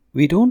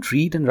We don't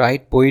read and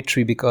write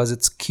poetry because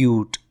it's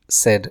cute,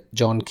 said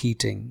John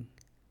Keating.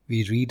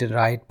 We read and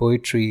write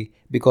poetry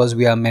because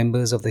we are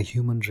members of the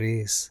human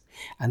race,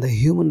 and the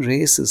human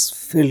race is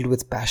filled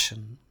with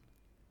passion.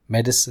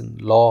 Medicine,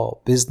 law,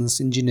 business,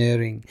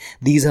 engineering,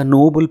 these are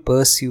noble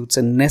pursuits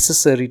and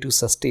necessary to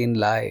sustain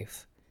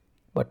life.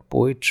 But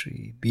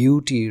poetry,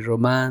 beauty,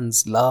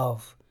 romance,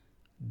 love,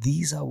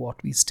 these are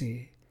what we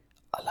stay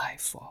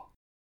alive for.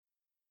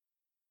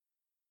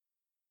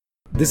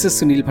 This is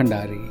Sunil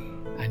Bhandari,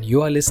 and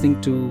you are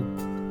listening to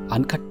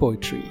Uncut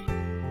Poetry.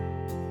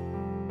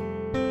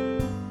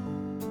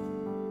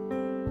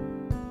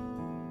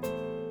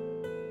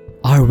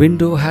 Our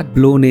window had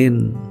blown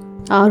in.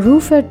 Our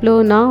roof had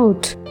blown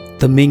out.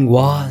 The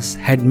Mingwas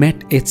had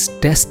met its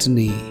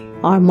destiny.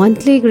 Our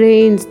monthly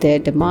grains their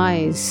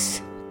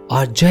demise.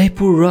 Our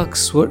Jaipur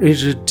rugs were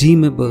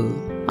irredeemable.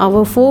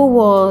 Our four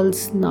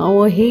walls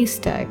now a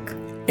haystack.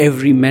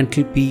 Every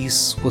mental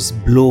piece was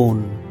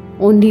blown.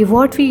 Only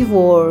what we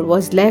wore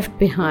was left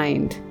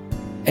behind.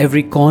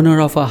 Every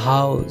corner of our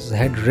house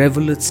had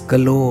rivulets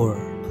galore.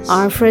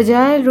 Our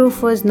fragile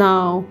roof was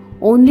now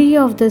only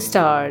of the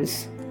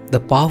stars. The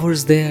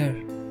power's there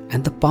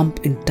and the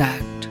pump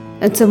intact.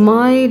 It's a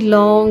mile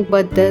long,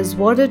 but there's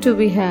water to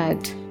be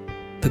had.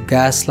 The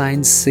gas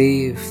lines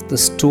safe, the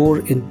store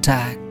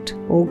intact.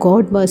 O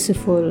God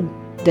merciful,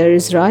 there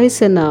is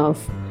rice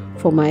enough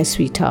for my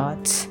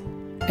sweethearts.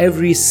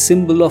 Every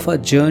symbol of our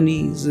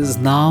journeys is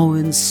now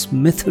in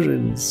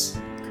smithereens.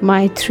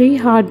 My 3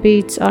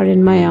 heartbeats are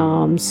in my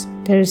arms.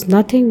 There is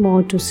nothing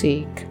more to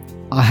seek.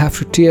 I have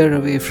to tear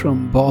away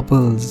from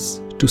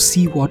baubles to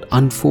see what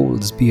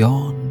unfolds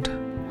beyond.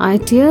 I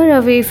tear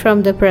away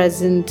from the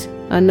present,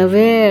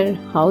 unaware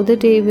how the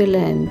day will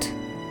end.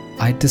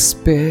 I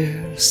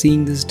despair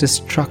seeing this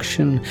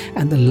destruction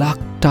and the luck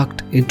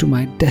tucked into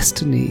my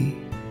destiny.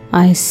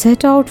 I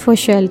set out for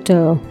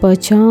shelter,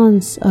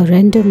 perchance a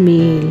random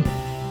meal.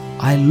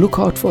 I look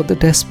out for the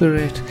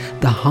desperate,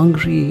 the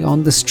hungry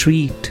on the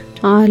street.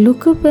 I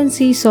look up and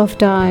see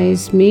soft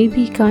eyes,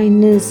 maybe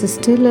kindness is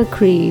still a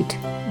creed.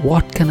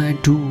 What can I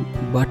do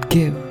but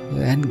give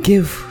and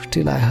give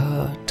till I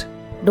hurt?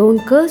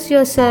 Don't curse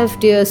yourself,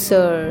 dear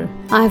sir.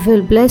 I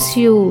will bless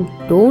you.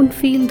 Don't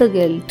feel the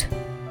guilt.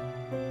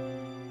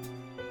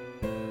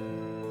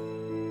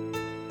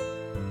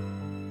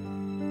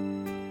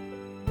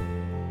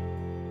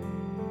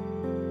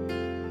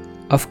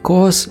 Of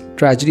course,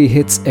 tragedy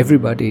hits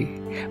everybody,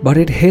 but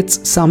it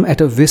hits some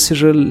at a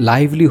visceral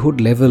livelihood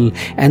level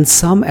and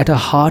some at a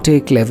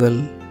heartache level.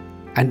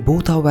 And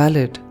both are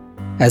valid,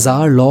 as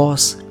our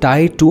loss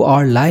tied to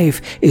our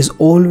life is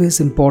always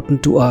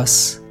important to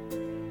us.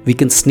 We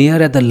can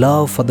sneer at the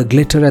love for the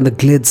glitter and the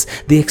glids,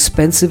 the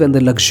expensive and the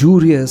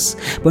luxurious,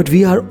 but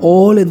we are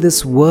all in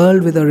this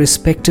world with our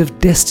respective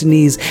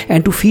destinies,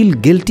 and to feel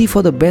guilty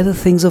for the better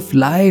things of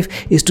life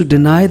is to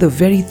deny the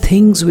very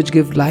things which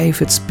give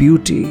life its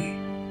beauty.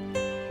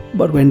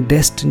 But when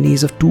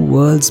destinies of two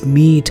worlds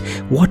meet,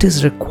 what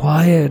is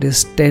required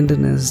is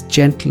tenderness,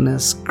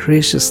 gentleness,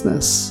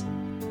 graciousness.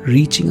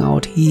 Reaching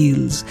out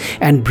heals,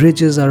 and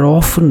bridges are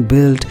often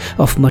built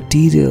of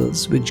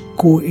materials which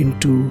go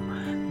into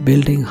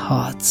building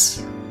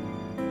hearts.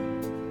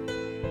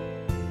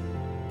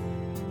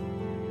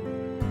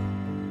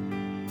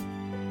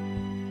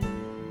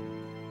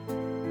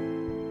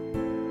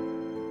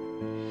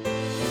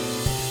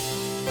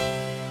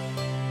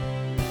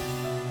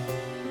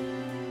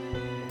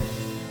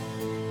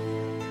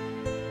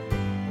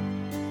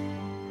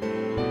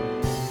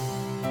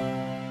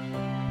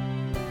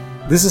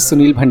 This is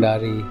Sunil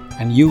Bhandari,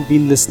 and you've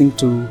been listening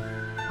to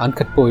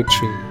Uncut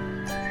Poetry.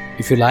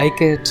 If you like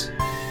it,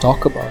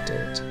 talk about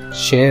it,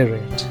 share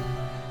it.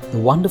 The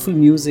wonderful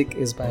music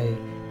is by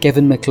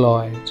Kevin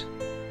MacLeod.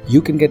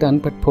 You can get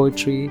Uncut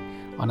Poetry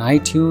on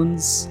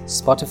iTunes,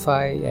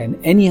 Spotify, and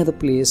any other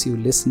place you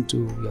listen to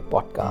your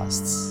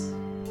podcasts.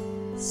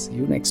 See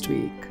you next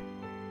week.